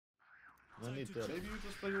No need to. Maybe you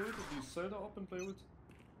just play ult, at least Zelda up and play ult.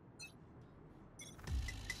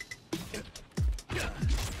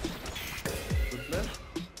 Good plan.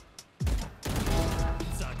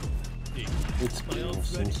 It's clear,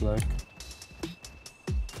 seems like.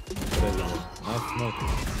 Nice smoke.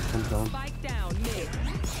 Come down. Spike down mid.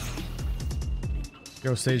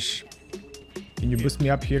 Yo, Sage. Can you boost me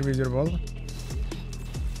up here with your wall?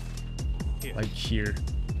 Like here.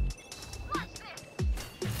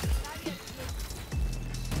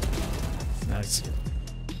 Nice.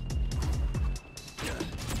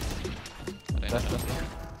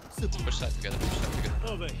 Push that together, push that together.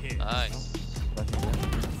 Over here. Nice.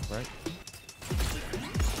 Right.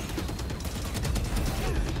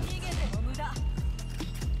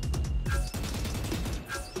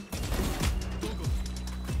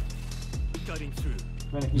 Cutting through.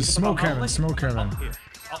 Just smoke heaven, smoke heaven.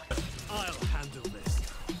 I'll handle this.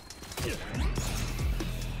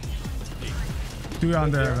 Two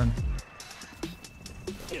under heaven.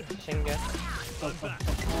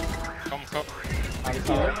 Come.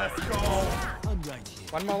 I'm right here.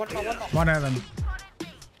 One more. One heaven.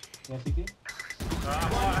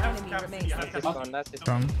 Enemy remains. That's one, that's it.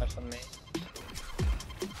 Come. That's on me.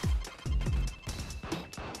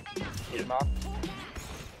 Mark.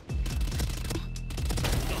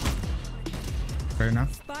 Fair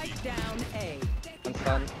enough. Spike down A. One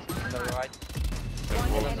stun. On the right.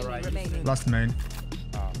 One enemy remaining. Last main.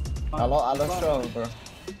 Alo strong bro.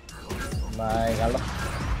 My alo.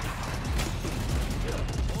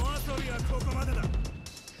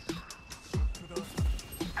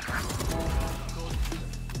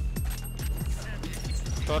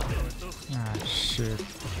 Ah, shit.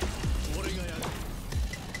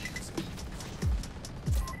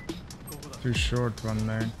 Too short, one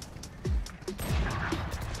main.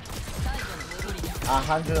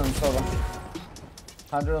 100 on solo.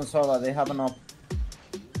 100 on solo, they have an op.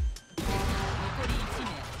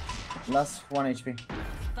 Last 1 HP.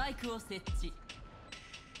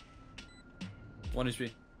 1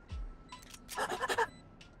 HP.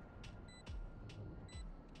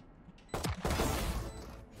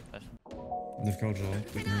 They've got Joel.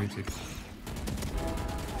 We can retake.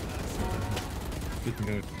 We can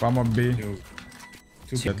go. One more B. Yo.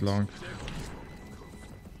 Get long.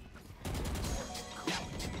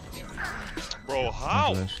 Bro,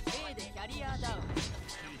 how? Flash.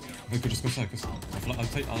 We could just go side,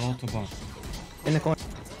 I'll auto bar. In the corner.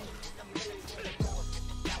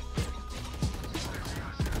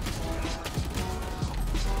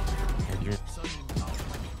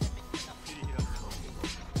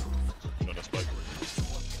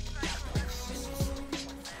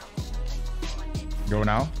 Go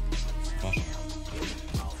now. Flash.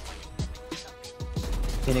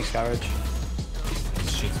 Phoenix garage.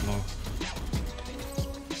 This shit's low.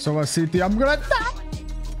 So a CT, I'm gonna die.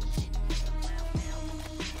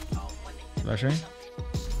 Flashing.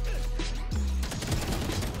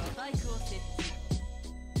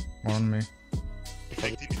 On me.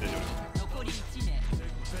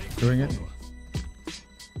 Doing it.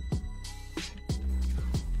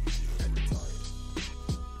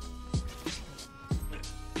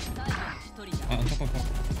 On top.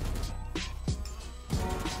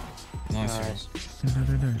 Nice.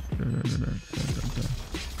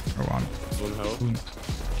 Go on. One health.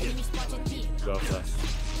 Go flash.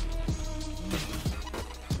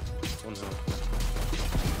 One health.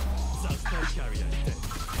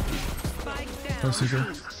 Spike down. First CT.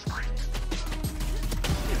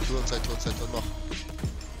 Two on side, one more.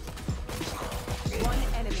 One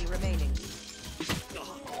enemy remaining.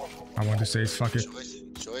 I want to say fuck it.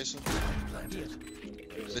 Choice.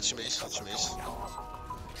 Let je mee.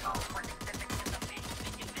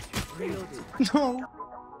 No.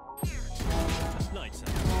 Lights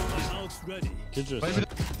out. My ult's ready. Kid just.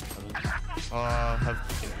 Have.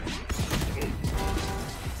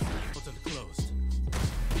 Button closed.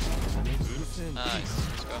 Nice.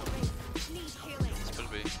 Let's go. It's will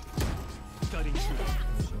be. Cutting through.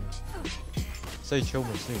 Say chill,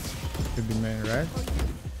 please. Could be main, right? Could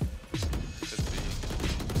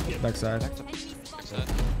be. Backside. Backside.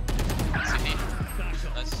 CD.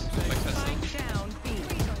 Nice. Backside. Spike down B.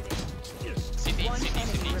 CD. One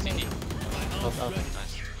enemy remaining. Nice.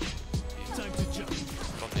 Time to jump.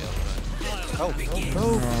 From the other side. Oh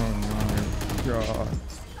my god.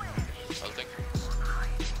 I'll take.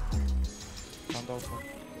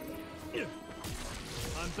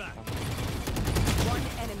 I'm back. One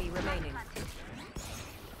enemy remaining.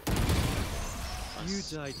 You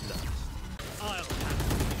died last. I'll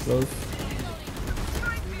Close.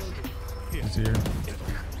 He's here.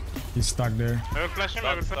 He's stuck there. I will flash him.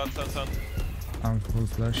 I will flash. I'm full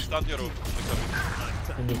flash. Stand Yoru.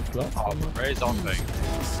 Can you flash? Raise on thing.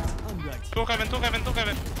 Two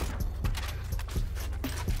heaven.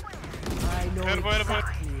 I know Elbow.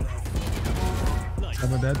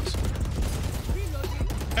 I'm dead.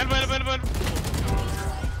 Elbow.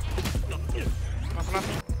 Nothing.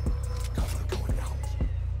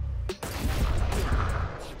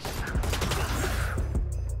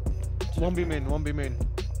 1B main.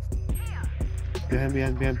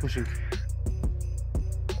 Behind, pushing.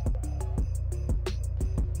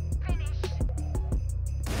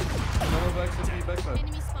 No, backside.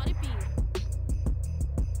 Enemy spotted B.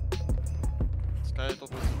 Sky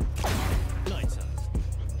top.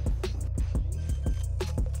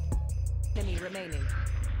 enemy remaining.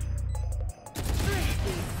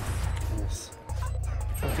 Nice.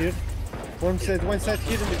 Up here. One side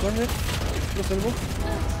here in the corner. Close elbow.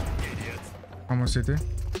 Almost city.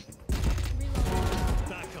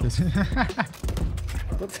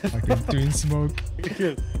 What? Fucking twin smoke.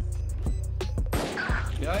 Kill.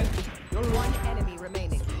 Behind. Yoru. One enemy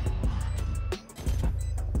remaining.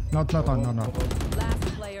 Not on, no. Last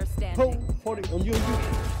player Oh, standing. 40 on you.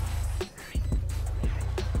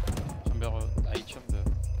 Chamber, high chamber.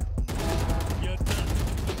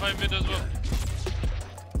 Five mid as well.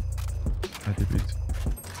 I repeat.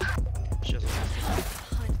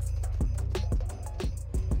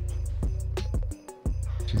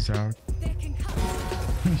 She's out.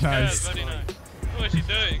 Yes, Nice. very nice. What is he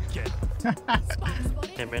doing?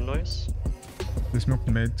 Came in noise. They smoked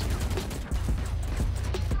mid.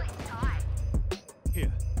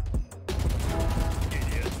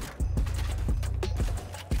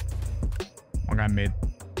 One guy mid.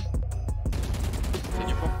 Can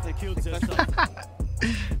you pop? Take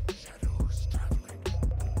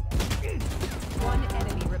One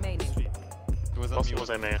enemy remaining. It was on me. Was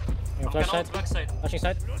I man? Flash side. Backside. Flashing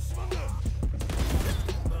side.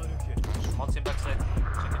 One team backside.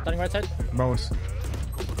 Turning right side. Both.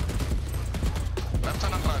 Left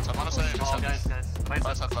and right, I'm gonna say it. Oh, guys. Right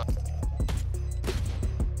Right side, left.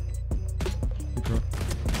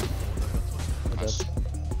 Nice.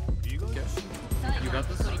 You got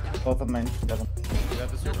this? Both of main. Got him. You got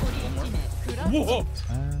this, Yoru. One more. Whoa!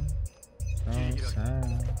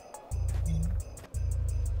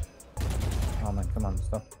 Oh man, come on,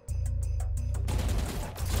 stop.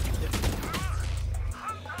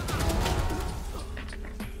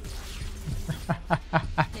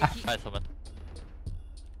 Nice one.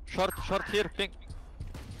 Short here, pink.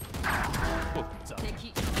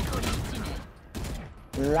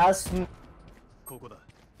 Last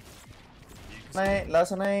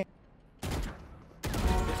night.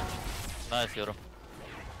 Nice, Yoru.